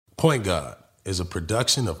Point Guard is a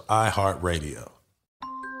production of iHeartRadio.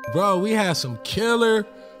 Bro, we had some killer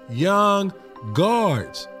young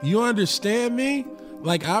guards. You understand me?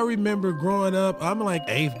 Like, I remember growing up, I'm like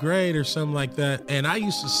 8th grade or something like that, and I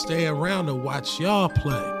used to stay around to watch y'all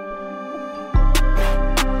play.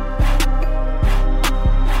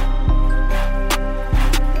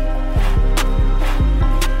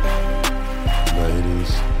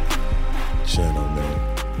 Ladies, gentlemen,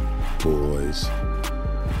 boys,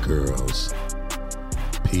 girls,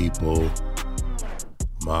 people,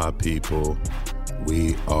 my people,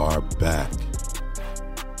 we are back.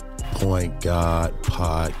 Point Guard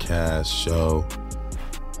podcast show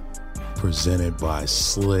presented by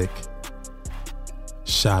Slick.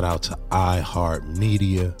 Shout out to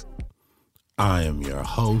iHeartMedia. I am your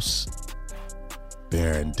host,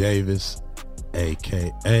 Baron Davis,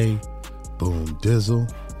 aka Boom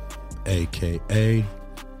Dizzle, aka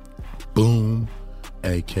Boom,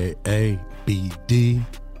 aka BD.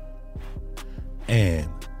 And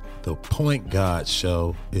the Point Guard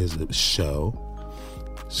show is a show,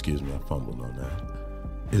 excuse me, I fumbled on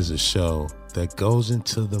that, is a show that goes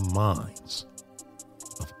into the minds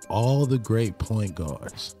of all the great point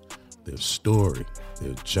guards, their story,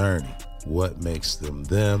 their journey, what makes them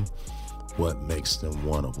them, what makes them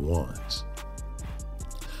one of ones.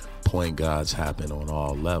 Point guards happen on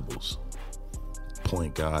all levels.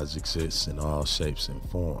 Point guards exist in all shapes and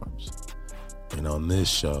forms. And on this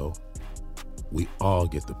show, we all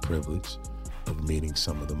get the privilege of meeting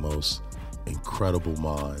some of the most incredible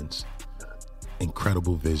minds,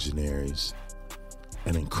 incredible visionaries,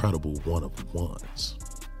 and incredible one-of-ones.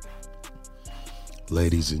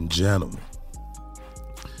 Ladies and gentlemen,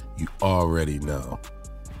 you already know,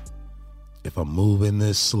 if I'm moving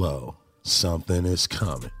this slow, something is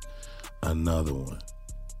coming. Another one.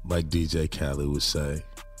 Like DJ Khaled would say,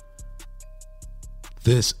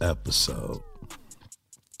 this episode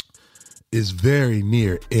is very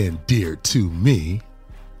near and dear to me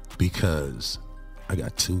because I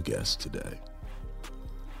got two guests today.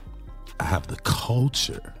 I have the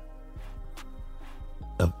culture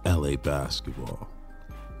of LA basketball.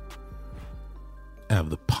 I have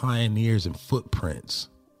the pioneers and footprints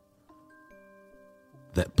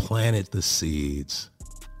that planted the seeds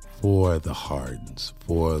for the Hardens,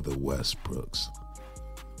 for the Westbrooks,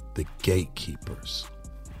 the gatekeepers,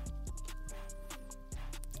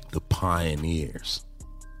 the pioneers,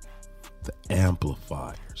 the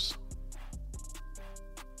amplifiers,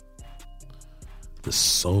 the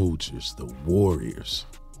soldiers, the warriors,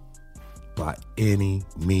 by any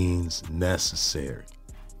means necessary.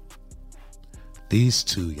 These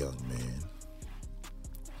two young men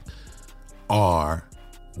are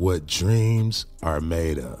what dreams are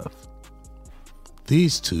made of.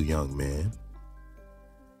 These two young men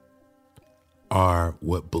are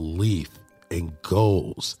what belief and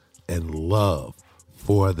goals and love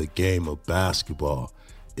for the game of basketball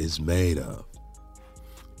is made of.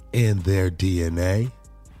 In their DNA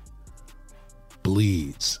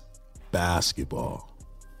bleeds basketball.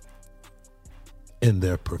 In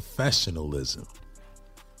their professionalism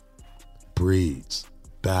breeds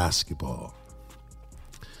basketball.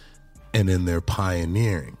 And in their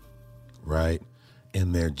pioneering, right,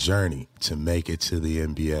 in their journey to make it to the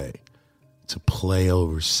NBA, to play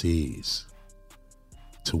overseas,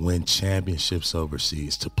 to win championships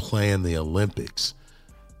overseas, to play in the Olympics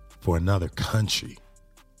for another country,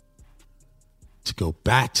 to go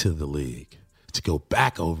back to the league, to go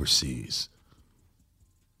back overseas.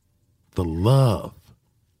 The love,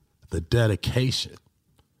 the dedication,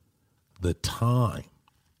 the time,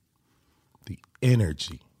 the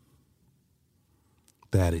energy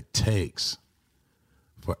that it takes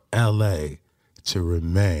for LA to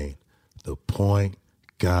remain the point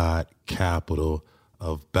guard capital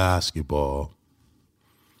of basketball.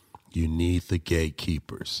 You need the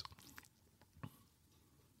gatekeepers.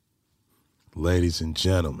 Ladies and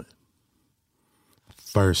gentlemen,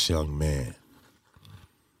 first young man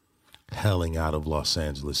hailing out of Los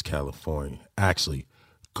Angeles, California. Actually,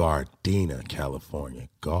 Gardena, California.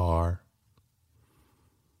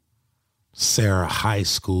 Sarah High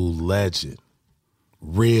School legend.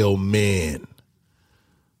 Real men.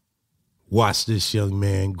 Watch this young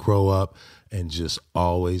man grow up and just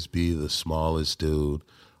always be the smallest dude,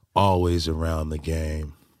 always around the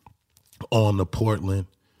game. On to Portland,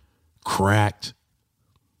 cracked,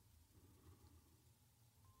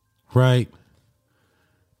 right?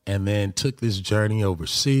 And then took this journey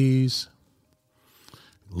overseas,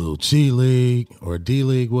 little G League or D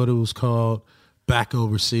League, what it was called, back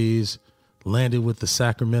overseas, landed with the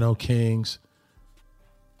Sacramento Kings,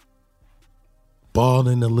 balled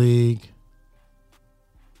in the league,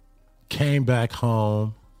 came back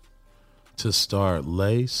home to start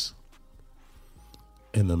Lace.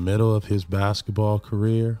 In the middle of his basketball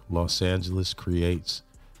career, Los Angeles creates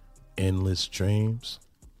Endless Dreams,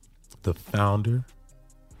 the founder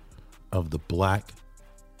of the Black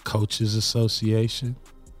Coaches Association,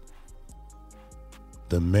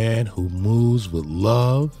 the man who moves with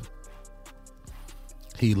love.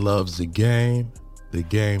 He loves the game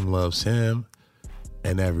loves him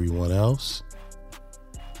and everyone else.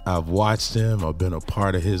 I've watched him, I've been a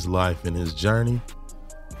part of his life and his journey,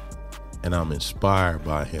 and I'm inspired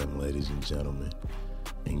by him, ladies and gentlemen,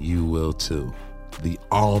 and you will too. The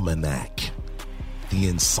almanac, the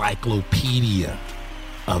encyclopedia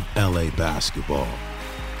of LA basketball.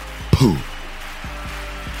 Pooh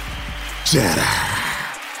Jeter.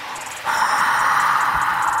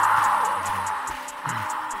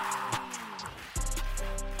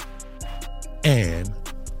 And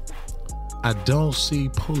I don't see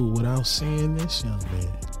Pooh without seeing this young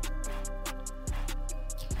man.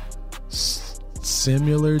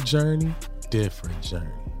 Similar journey, different journey.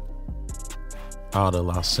 Out of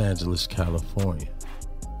Los Angeles, California.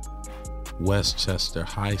 Westchester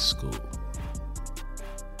High School.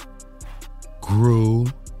 Grew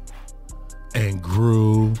and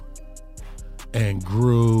grew and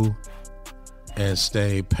grew and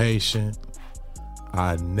stayed patient.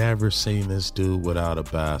 I never seen this dude without a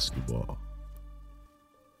basketball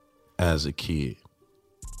as a kid.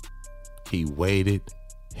 He waited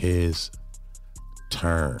his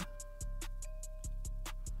turn.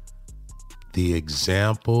 The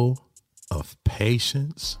example of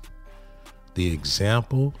patience, the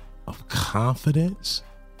example of confidence,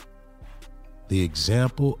 the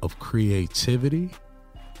example of creativity,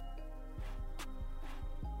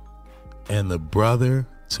 and the brother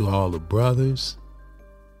to all the brothers,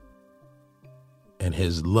 and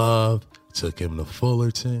his love took him to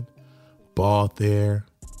Fullerton, balled there,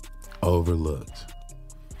 overlooked.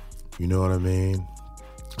 You know what I mean?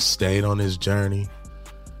 Stayed on his journey,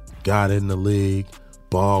 got in the league,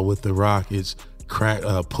 ball with the Rockets.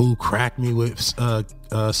 Pooh cracked me with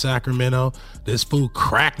Sacramento. This fool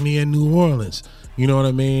cracked me in New Orleans. You know what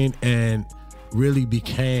I mean? And really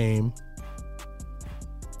became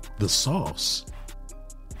the sauce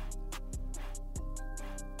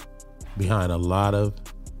behind a lot of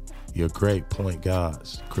your great point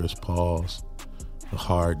guards. Chris Pauls, the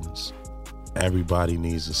Hardens. Everybody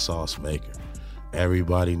needs a sauce maker.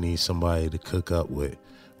 Everybody needs somebody to cook up with.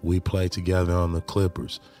 We played together on the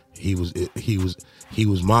Clippers. He was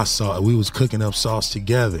my sauce. We was cooking up sauce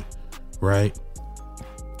together, right?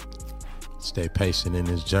 Stay patient in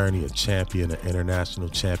his journey. A champion, an international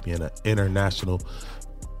champion, an international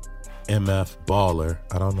MF baller.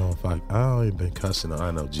 I don't know if I ain't been cussing.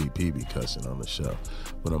 I know GP be cussing on the show,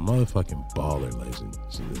 but a motherfucking baller, ladies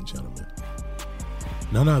and gentlemen.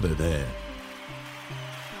 None other than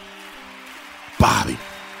Bobby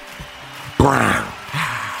Brown.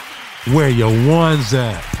 Where your ones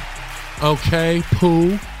at? Okay,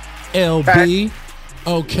 Pooh, LB.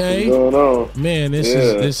 Okay, what's going on? Man, this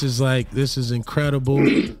is incredible.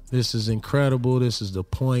 This is incredible. This is the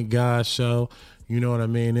Point Guard Show. You know what I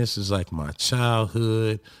mean? This is like my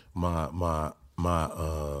childhood, my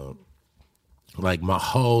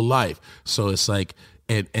whole life. So it's like,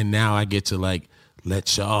 and now I get to like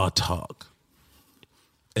let y'all talk.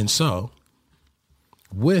 And so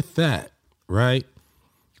with that, right?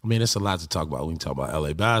 I mean, it's a lot to talk about. We can talk about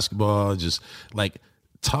LA basketball, just like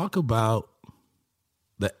talk about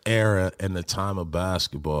the era and the time of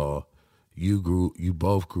basketball you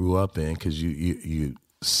both grew up in, because you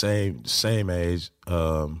same age,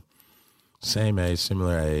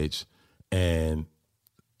 similar age, and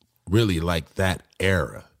really like that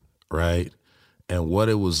era, right? And what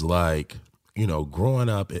it was like, you know, growing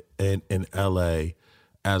up in LA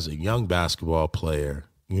as a young basketball player,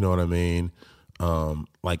 you know what I mean?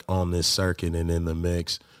 Like on this circuit and in the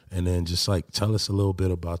mix, and then just like tell us a little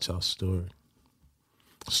bit about y'all's story.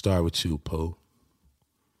 Start with you, Pooh.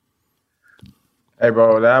 Hey,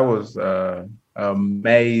 bro, that was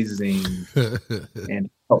amazing.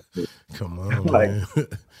 And come on, like, man.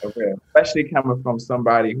 especially coming from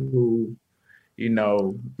somebody who, you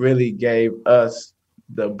know, really gave us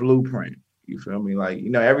the blueprint. You feel me? Like,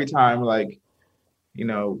 you know, every time, like, you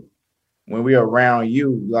know, when we're around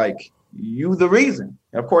you, like, you the reason.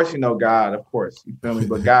 Of course, you know God, of course, you feel me?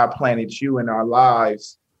 But God planted you in our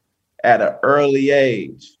lives at an early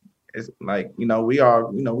age. It's like, you know, we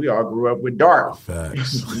all grew up with Dart.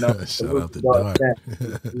 Facts. You know, Shout out to Dart.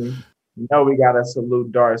 You know, we got to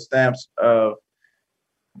salute Dart Stamps of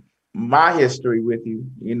my history with you,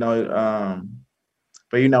 you know.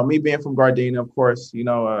 But, you know, me being from Gardena, of course, you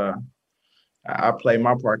know, I play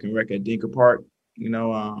my park and rec at Dinker Park,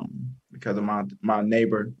 because of my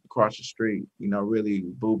neighbor across the street, really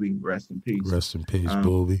Booby, rest in peace. Rest in peace,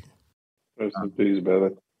 Booby. Rest in peace,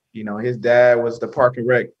 brother. His dad was the park and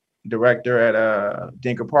rec director at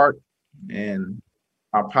Dinker Park, and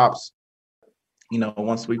my pops,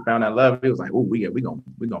 once we found that love, it was like, oh, we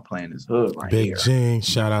gonna play in this hood right Big here. Gene,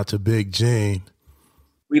 shout out to Big Gene.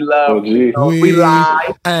 We love, we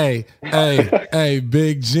lie. Hey,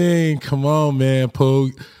 Big Gene, come on, man,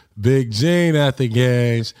 Pooh. Big Gene at the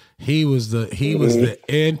games. He was the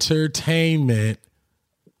entertainment,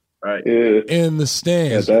 right? In the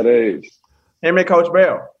stands at that age. Him and Coach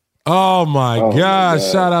Bell. Oh my God!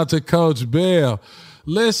 Shout out to Coach Bell.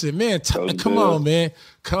 Listen, man, come on, man,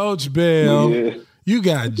 Coach Bell. Yeah. You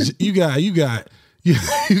got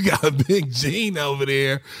Big Gene over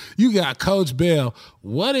there. You got Coach Bell.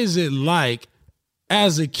 What is it like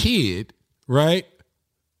as a kid, right?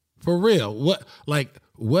 For real.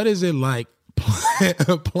 What is it like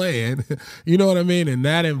playing, you know what I mean, in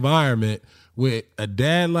that environment with a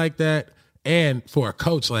dad like that and for a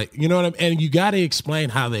coach like, you know what I mean? And you got to explain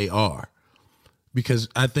how they are because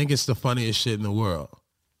I think it's the funniest shit in the world.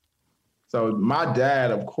 So my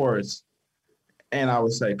dad, of course, and I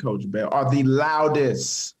would say Coach Bell, are the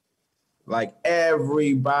loudest. Like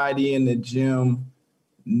everybody in the gym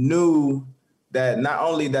knew that not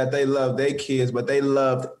only that they loved their kids, but they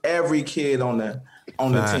loved every kid on the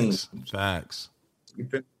team. Facts.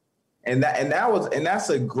 And that's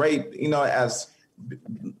a great, as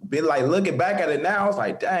be like looking back at it now, it's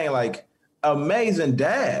like, dang, like amazing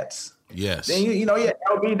dads. Yes. Then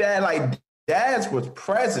LB dad, like dads was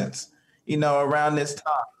presence, around this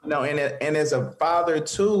time, and as a father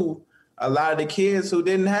to a lot of the kids who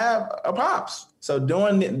didn't have a pops. So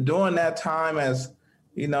during that time, as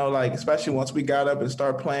like especially once we got up and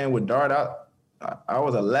started playing with Dart, I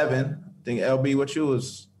was 11. I think LB, what you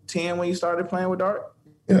was 10 when you started playing with Dart?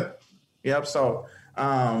 Yeah. Yep. So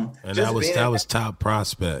and that was top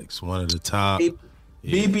prospects, one of the top.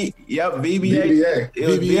 VBA. VBA.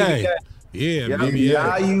 VBA. Yeah, yep. VBA.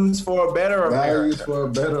 Values for a better America. Values for a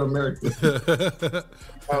better America.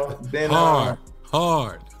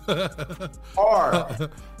 Hard. Hey,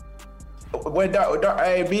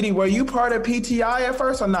 BD, were you part of PTI at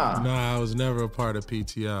first or not? Nah, I was never a part of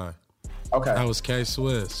PTI. Okay. I was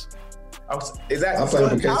K-Swiss.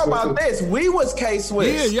 Exactly. How about this? We was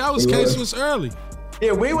K-Swiss. Yeah, y'all was K-Swiss early.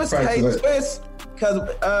 Yeah, we was K-Swiss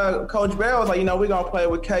because Coach Bell was like, we're going to play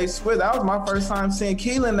with K-Swiss. That was my first time seeing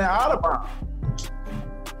Keelan at Audubon.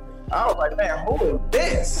 I was like, man, who is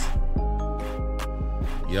this?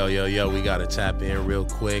 Yo, we got to tap in real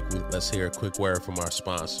quick. Let's hear a quick word from our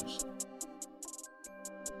sponsors.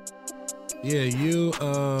 Yeah, you,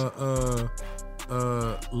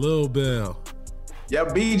 Lil Bell. Yeah,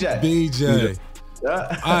 BJ.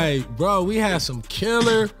 Yeah. All right, bro, we had some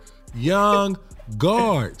killer young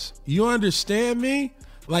guards. You understand me?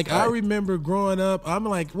 Like, right. I remember growing up, I'm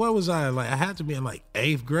like, what was I? Like, I had to be in like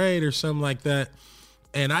 8th grade or something like that.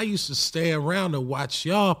 And I used to stay around to watch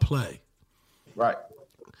y'all play. Right.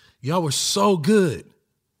 Y'all were so good.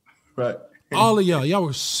 Right. All of y'all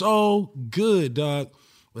were so good, dog.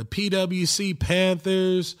 The PWC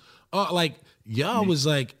Panthers, y'all was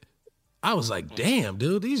like, I was like, damn,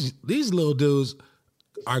 dude, these little dudes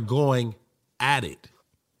are going at it.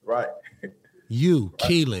 Right. You,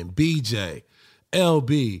 Keelan, BJ,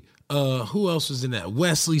 LB, who else was in that?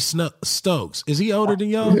 Wesley Stokes. Is he older than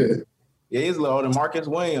y'all? Yeah, he's a little older. Marcus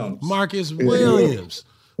Williams.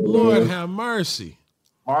 Lord have mercy.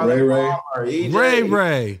 Ray,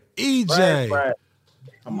 EJ.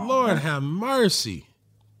 Lord have mercy.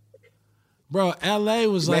 Bro, LA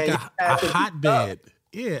was like a hotbed.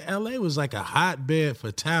 Yeah, LA was like a hotbed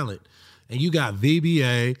for talent. And you got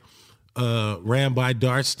VBA, ran by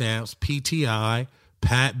Dart Stamps, PTI,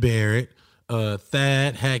 Pat Barrett,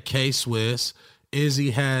 Thad had K-Swiss,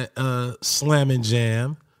 Izzy had Slam and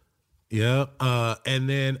Jam. Yeah. And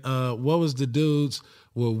then what was the dudes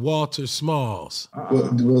with Walter Smalls?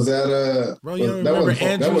 Was that bro, you don't remember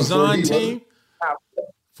Andrew Zahn team?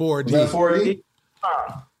 4D. 4D?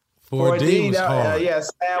 4D was hard. Yeah,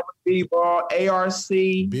 Sam with B-ball, ARC.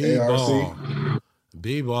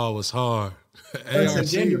 B-ball was hard. ARC.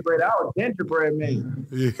 Gingerbread. I was gingerbread man.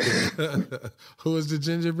 Yeah. Who was the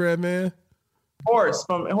gingerbread man? Horace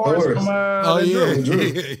from Drew.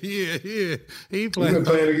 Yeah. He played. We've been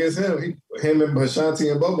playing against him. Him and Bashanti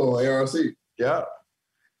and Bobo on ARC. Yeah.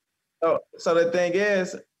 So the thing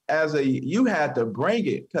is, you had to bring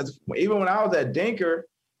it, because even when I was at Dinker,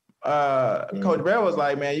 Coach Bear was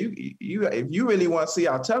like, man, you if you really want to see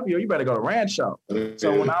how tough you are, you better go to Rancho.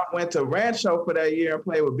 So when I went to Rancho for that year and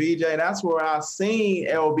played with BJ, that's where I seen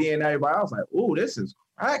LB and everybody. I was like, ooh, this is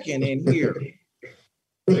cracking in here.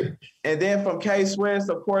 And then from K-Swiss,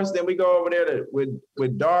 of course, then we go over there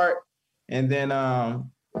with Dart, and then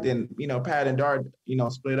Pat and Dart,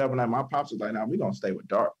 split up, and like my pops was like, "Nah, we gonna stay with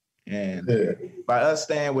Dart." And by us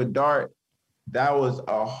staying with Dart, that was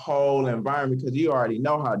a whole environment because you already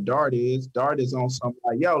know how Dart is. Dart is on something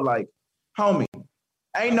like, yo, like, homie,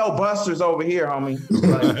 ain't no busters over here, homie.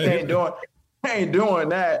 Like, ain't doing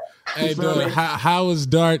that. Hey, dude, how was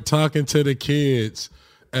Dart talking to the kids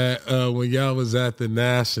when y'all was at the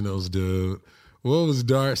Nationals, dude? What was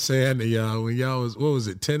Dart saying to y'all when y'all was, what was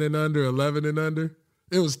it, 10 and under, 11 and under?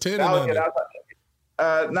 It was 10 and under.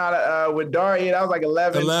 With Dart, that was like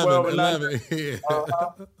 11 12 and 11, under. yeah.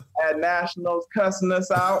 At Nationals, cussing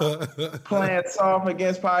us out, playing soft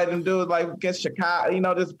against probably them dudes like against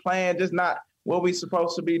Chicago, just playing, just not what we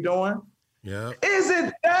supposed to be doing. Yeah. Is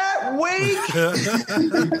it that weak?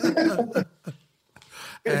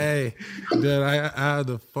 Hey, dude, I have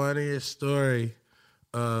the funniest story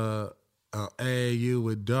AAU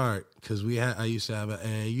with Dart because I used to have an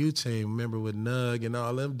AAU team, remember, with Nug and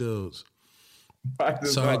all them dudes.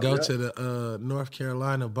 So I go to the North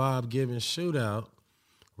Carolina Bob Gibbons shootout,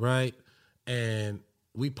 right? And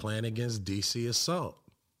we playing against DC Assault.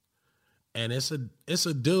 And it's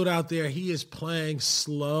a dude out there, he is playing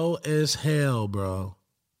slow as hell, bro.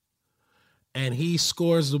 And he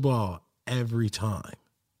scores the ball every time.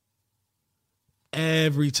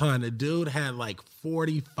 Every time. The dude had like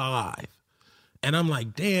 45. And I'm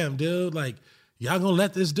like, damn, dude, like, y'all gonna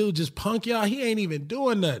let this dude just punk y'all? He ain't even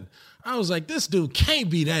doing nothing. I was like, this dude can't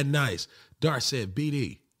be that nice. Dart said,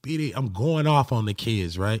 BD, I'm going off on the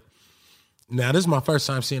kids, right? Now, this is my first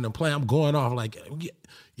time seeing them play. I'm going off like,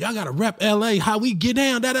 y'all got to rep LA, how we get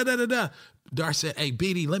down, da-da-da-da-da. Dart said, hey,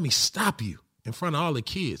 BD, let me stop you in front of all the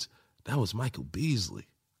kids. That was Michael Beasley.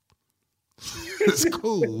 It's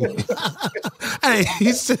cool. Hey,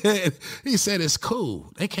 he said it's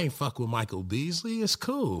cool. They can't fuck with Michael Beasley. It's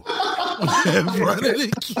cool. In front of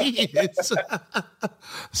the kids.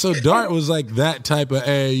 So Dart was like that type of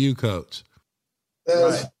AAU coach.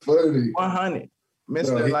 That's funny. 100.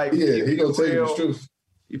 He gonna tell you the truth.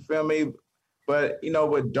 You feel me? But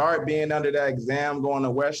with Dart being under that exam going to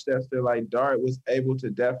Westchester, like Dart was able to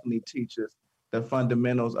definitely teach us the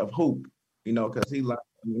fundamentals of hoop. Because he learned,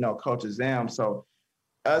 Coach Exam. So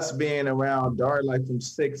us being around Dart like from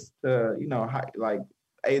 6th to, like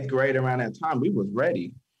 8th grade around that time, we was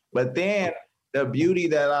ready. But then the beauty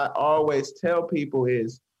that I always tell people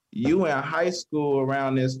is you in high school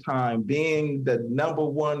around this time being the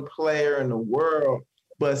 #1 player in the world,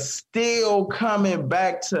 but still coming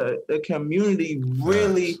back to the community,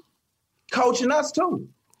 really coaching us too.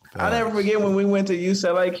 I'll never forget when we went to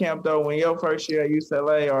UCLA camp, though, when your first year at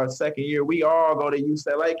UCLA or second year, we all go to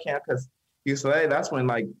UCLA camp because UCLA, that's when,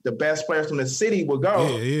 like, the best players from the city would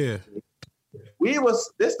go. Yeah.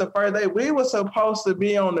 This the first day, we were supposed to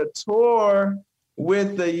be on the tour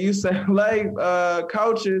with the UCLA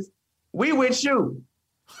coaches. We with you.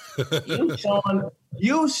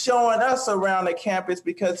 You showing us around the campus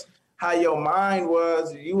because how your mind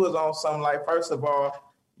was, you was on something like, first of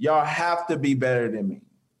all, y'all have to be better than me.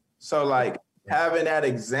 So, like, having that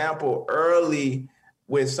example early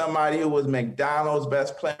with somebody who was McDonald's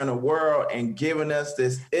best player in the world and giving us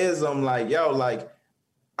this ism, like, yo, like,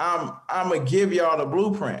 I'm going to give y'all the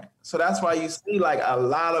blueprint. So that's why you see, like, a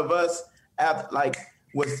lot of us,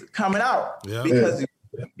 was coming out. Yeah. Because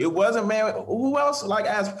it wasn't, man, who else, like,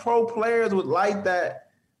 as pro players was like that,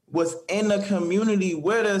 was in the community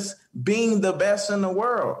with us being the best in the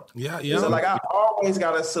world. Yeah. So like I always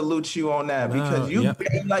gotta salute you on that because you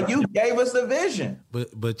gave us the vision.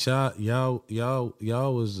 But y'all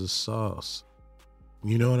was the sauce.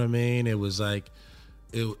 You know what I mean? It was like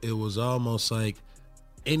it was almost like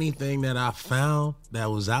anything that I found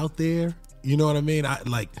that was out there, you know what I mean?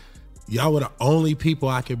 Y'all were the only people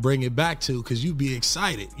I could bring it back to because you'd be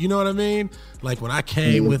excited. You know what I mean? Like when I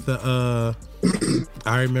came with the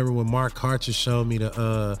I remember when Mark Karcher showed me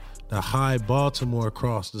the high Baltimore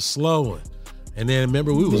cross, the slow one. And then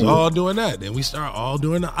remember we was all doing that. Then we start all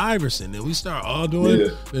doing the Iverson. Then we start all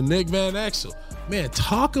doing the Nick Van Exel. Man,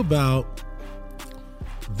 talk about,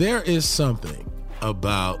 there is something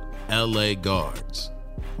about LA guards,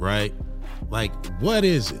 right? Like, what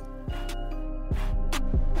is it?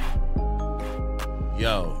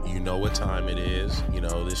 Yo, you know what time it is. You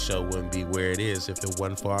know, this show wouldn't be where it is if it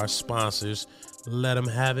wasn't for our sponsors. Let them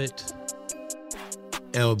have it.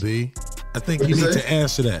 LB, I think you need to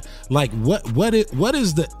answer that. Like, what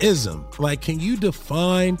is the ism? Like, can you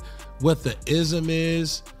define what the ism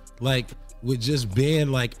is? Like, with just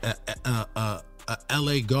being like a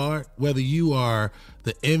LA guard, whether you are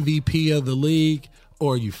the MVP of the league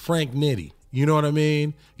or you Frank Nitti, you know what I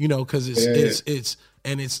mean? You know, because it's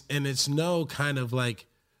no kind of like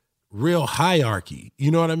real hierarchy.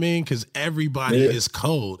 You know what I mean? Because everybody is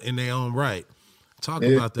cold in their own right. Talk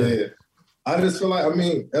about that. Yeah. I just feel like, I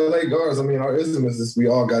mean, LA guards, I mean, our ism is this, we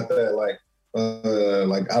all got that, like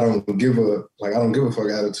I don't give a fuck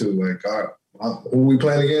attitude. Like, who we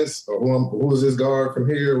playing against? Or who is this guard from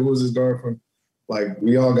here? Who is this guard from? Like,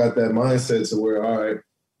 we all got that mindset to where, all right,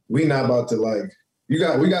 we not about to, like, we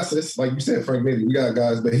got this, like you said, Frank Nitti, we got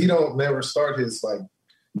guys, but he don't never start his, like,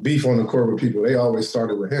 beef on the court with people. They always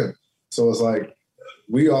started with him. So it's like,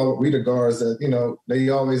 we the guards that, you know, they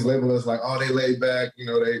always label us like, oh, they laid back,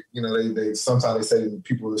 they sometimes they say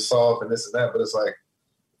people are soft and this and that, but it's like,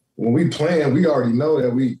 when we playing, we already know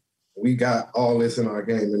that we got all this in our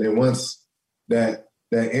game. And then once that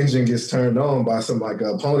engine gets turned on by some, like, an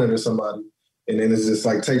opponent or somebody, and then it's just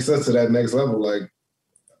like takes us to that next level, like,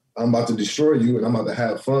 I'm about to destroy you and I'm about to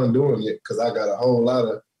have fun doing it because I got a whole lot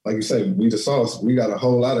of, like you say, we the sauce, we got a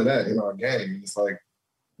whole lot of that in our game. And it's like,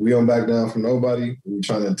 we don't back down from nobody. We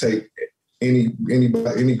trying to take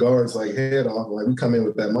any guards like head off. Like, we come in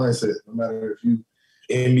with that mindset. No matter if you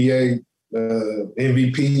NBA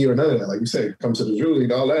MVP or none of that. Like you said, come to the Drew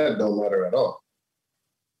League, all that don't matter at all.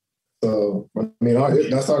 So I mean,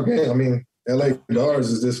 that's our game. I mean, LA guards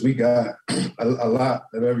is this. We got a lot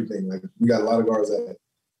of everything. Like, we got a lot of guards that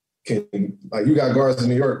can, like, you got guards in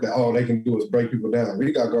New York that all they can do is break people down.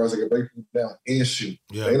 We got guards that can break people down and shoot.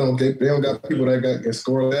 Yeah. They don't got people that can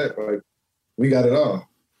score that. Like, we got it all.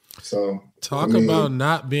 So talk about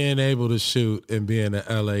not being able to shoot and being an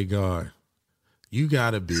LA guard. You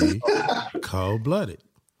got to be cold-blooded,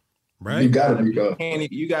 right? You got to be cold.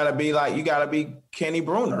 You got to be Kenny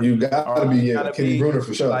Bruner. You got to be Kenny Bruner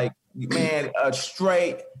for sure. Like, man, a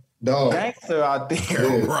straight dog gangster out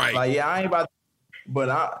there. Yeah. Right. Like, I ain't about.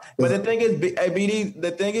 But the thing is, BD,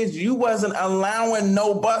 the thing is, you wasn't allowing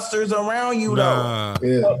no busters around you, though.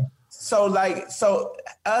 Yeah. So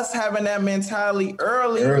us having that mentality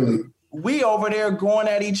early, we over there going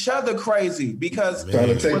at each other crazy because trying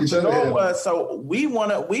to take each other was, so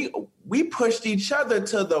we pushed each other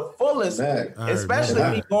to the fullest,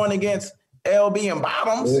 especially me going against LB and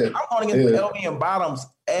Bottoms. Yeah. I'm going against LB and Bottoms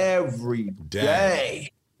every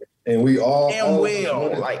day. And we all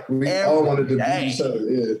wanted to beat each other.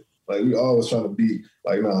 Yeah. Like, we always trying to beat.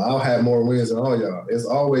 Like, no, I'll have more wins than all y'all. It's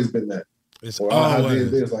always been that. It's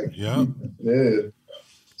always. This. Like, yeah.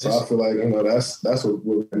 So I feel like, you know, that's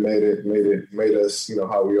what made us, you know,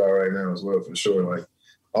 how we are right now as well, for sure. Like,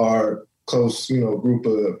 our close, you know, group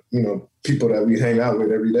of, you know, people that we hang out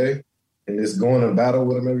with every day and just going to battle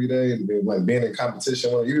with them every day and then, like, being in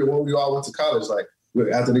competition. Even when we all went to college, like,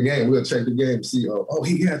 after the game, we'll check the game, see,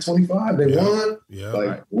 he had 25, they won. Yeah,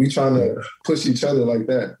 like, we trying to push each other like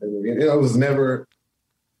that. And it was never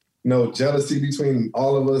no jealousy between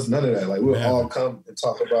all of us, none of that. Like, we'll all come and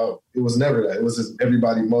talk about, it was never that. It was just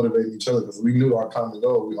everybody motivating each other because we knew our common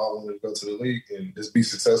goal. We all wanted to go to the league and just be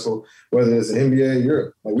successful, whether it's the NBA,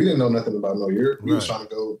 Europe. Like, we didn't know nothing about no Europe. We was trying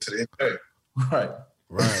to go to the NBA. Right.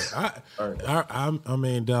 I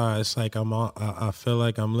mean, it's like I feel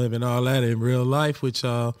like I'm living all that in real life with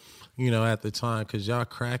y'all, you know, at the time, because y'all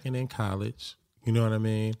cracking in college. You know what I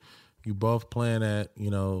mean? You both playing at, you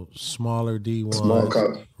know, smaller D1, small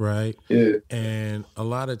college, right? Yeah. And a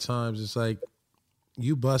lot of times it's like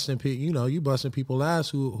you busting people ass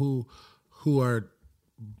who are,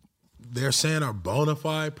 they're saying are bona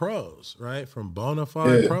fide pros, right? From bona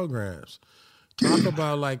fide programs. Talk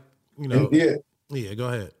about, like, you know. Yeah, go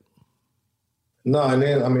ahead. No, and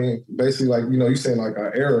then, I mean, basically, like, you know, you saying, like,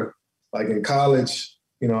 our era, like, in college,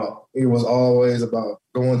 you know, it was always about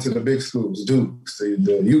going to the big schools, Dukes, the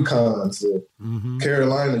UConns, the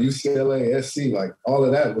Carolina, UCLA, SC, like, all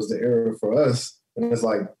of that was the era for us. And it's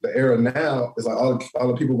like the era now is like all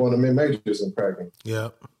the people going to mid-majors and cracking. Yeah.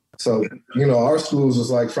 So, you know, our schools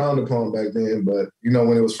was, like, frowned upon back then, but, you know,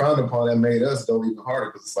 when it was frowned upon, that made us go even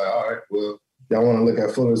harder because it's like, all right, well, y'all want to look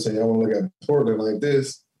at Fullerton, y'all want to look at Portland like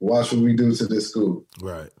this, watch what we do to this school.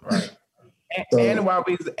 Right. And while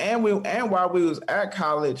we was at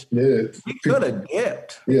college, we could have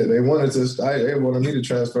dipped. Yeah, they wanted me to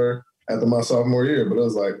transfer after my sophomore year, but it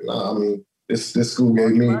was like, nah, I mean, this school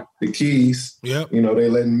gave me the keys. Yep. You know, they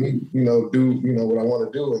letting me, you know, do, you know, what I want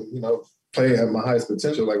to do and, you know, play at my highest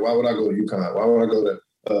potential. Like, why would I go to UConn? Why would I go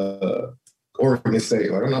to Oregon State?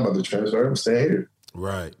 Like, I'm not about to transfer. I'm staying here.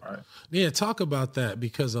 Right. Yeah, talk about that,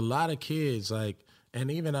 because a lot of kids, like, and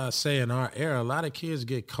even I say in our era, a lot of kids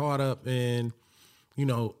get caught up in, you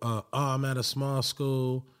know, I'm at a small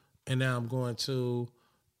school and now I'm going to,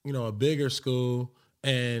 you know, a bigger school.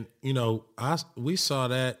 And, you know, we saw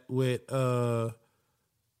that with one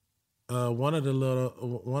of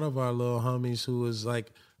our little homies who was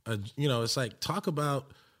like, you know, it's like, talk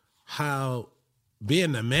about how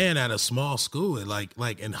being the man at a small school and like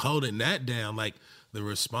and holding that down, like the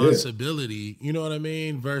responsibility, you know what I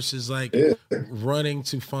mean, versus like running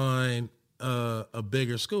to find a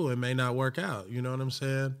bigger school. It may not work out. You know what I'm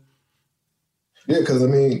saying? Yeah, because I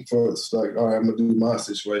mean, it's like, all right, I'm gonna do my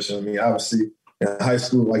situation. I mean, obviously in high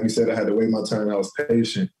school, like you said, I had to wait my turn. I was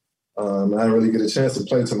patient. I didn't really get a chance to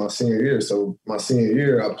play till my senior year. So my senior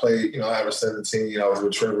year, I played. You know, I averaged 17. I was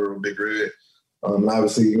with Trevor with Big Red.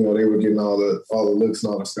 Obviously, you know, they were getting all the looks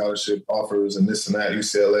and all the scholarship offers and this and that,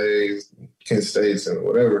 UCLA, Kent States, and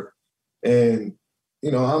whatever. And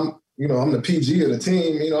I'm the PG of the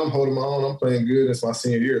team. You know, I'm holding my own. I'm playing good. It's my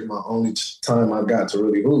senior year. It's my only time I got to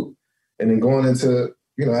really hoop. And then going into,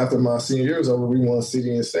 you know, after my senior year was over, we won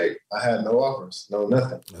city and state. I had no offers, no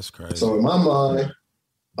nothing. That's crazy. So in my mind,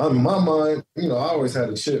 you know, I always had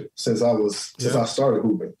a chip since I started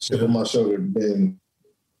hooping. Chip on my shoulder been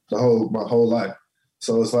my whole life.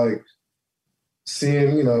 So it's like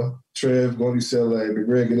seeing, you know, Trev go to UCLA, Big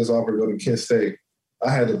Red get his offer to go to Kent State.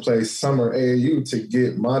 I had to play summer AAU to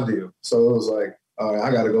get my deal. So it was like, all right,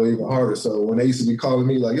 I got to go even harder. So when they used to be calling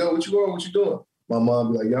me like, yo, what you going? What you doing? My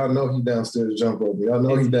mom be like, y'all know he downstairs jump rope. Y'all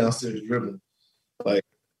know he downstairs dribbling. Like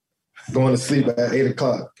going to sleep at 8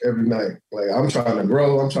 o'clock every night. Like I'm trying to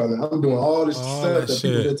grow. I'm doing all this stuff that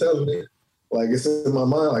people are telling me. Like it's in my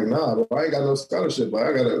mind, like, nah, bro, I ain't got no scholarship. Like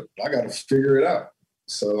I gotta figure it out.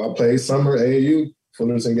 So I played summer AAU.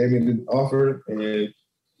 Fullerton gave me the offer and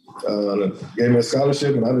gave me a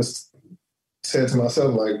scholarship. And I just said to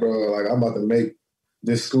myself, like, bro, like I'm about to make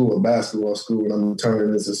this school a basketball school and I'm turning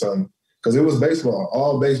it into something. Because it was baseball,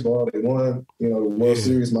 all baseball. They won, you know, the World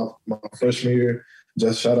Series my freshman year.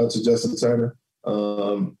 Just shout out to Justin Turner.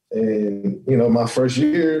 And, you know, my first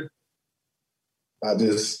year, I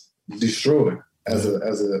just destroyed as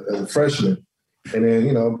a freshman. And then,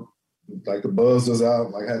 you know, like the buzz was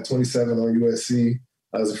out, like I had 27 on USC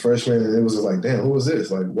as a freshman. And it was just like, damn, who is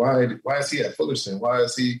this? Like, why is he at Fullerton? Why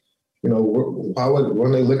is he, you know, why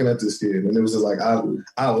weren't they looking at this kid? And it was just like,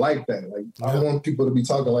 I like that. Like, I want people to be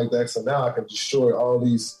talking like that. So now I can destroy all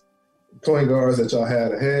these point guards that y'all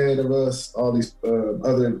had ahead of us, all these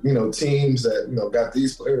other, you know, teams that, you know, got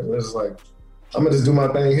these players. And it was like, I'm going to just do my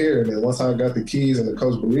thing here. And then once I got the keys and the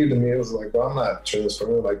coach believed in me, it was like, bro, I'm not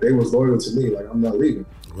transferring. Like, they was loyal to me. Like, I'm not leaving.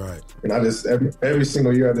 Right. And I just, every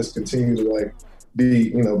single year, I just continue to, like, be,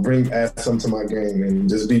 you know, add something to my game and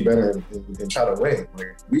just be better and try to win.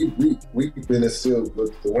 Like we've been instilled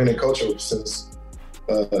with the winning culture since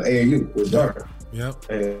AAU was dark. Yep.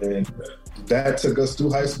 And that took us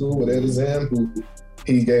through high school with Ed Zam, who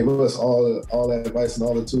he gave us all the advice and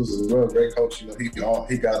all the tools as well. Great coach, you know,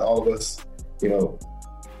 he got all of us, you know,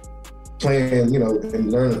 playing, you know,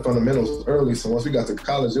 and learning fundamentals early. So once we got to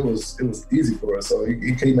college, it was easy for us. So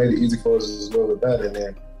he made it easy for us as well with that. And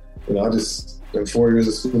then, you know, I just in 4 years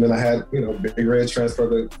of school, and then I had, you know, Big Red transfer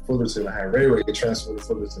to Fullerton. I had Ray transfer to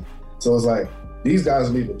Fullerton. So it's like, these guys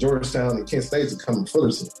are leaving Georgetown and Kent State to come to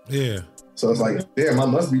Fullerton. Yeah. So it's like, damn, I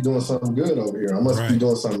must be doing something good over here. I must be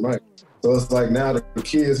doing something right. So it's like now the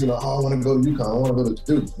kids, you know, oh, I want to go to UConn. I want to go to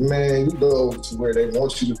Duke. Man, you go to where they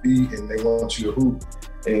want you to be and they want you to hoop.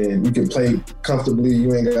 And you can play comfortably.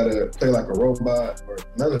 You ain't got to play like a robot or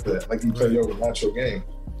none of that. Like you play your natural game.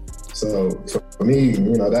 So for me,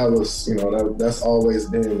 you know, that was, you know, that's always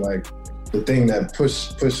been like the thing that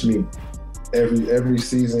pushed me every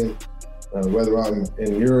season, whether I'm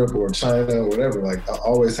in Europe or China or whatever. Like I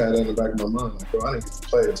always had that in the back of my mind. Like, bro, I didn't get to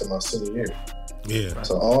play until my senior year. Yeah.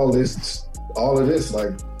 So all of this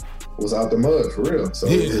like was out the mud for real. So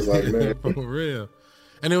it was like, man, for real.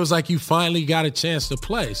 And it was like you finally got a chance to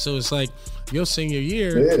play. So it's like your senior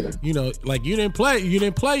year, you know, like you didn't play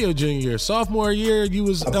your junior year. Sophomore year, you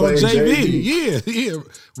was on JV. Yeah.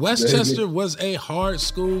 Westchester was a hard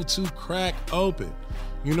school to crack open.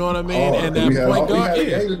 You know what I mean? And that point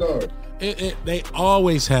guard, they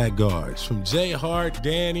always had guards. From Jay Hart,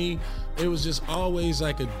 Danny, it was just always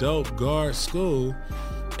like a dope guard school.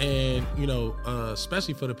 And, you know,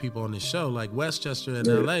 especially for the people on this show, like Westchester in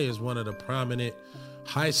LA is one of the prominent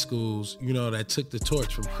high schools, you know, that took the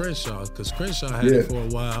torch from Crenshaw, because Crenshaw had it for a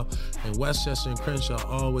while, and Westchester and Crenshaw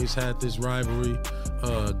always had this rivalry.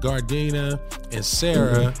 Gardena and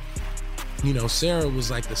Sarah, you know, Sarah was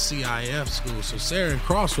like the CIF school. So Sarah and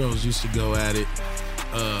Crossroads used to go at it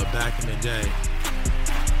back in the day.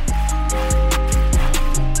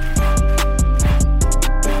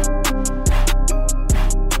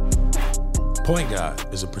 Point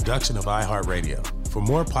God is a production of iHeartRadio. For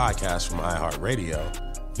more podcasts from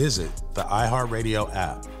iHeartRadio, visit the iHeartRadio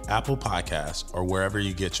app, Apple Podcasts, or wherever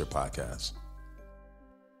you get your podcasts.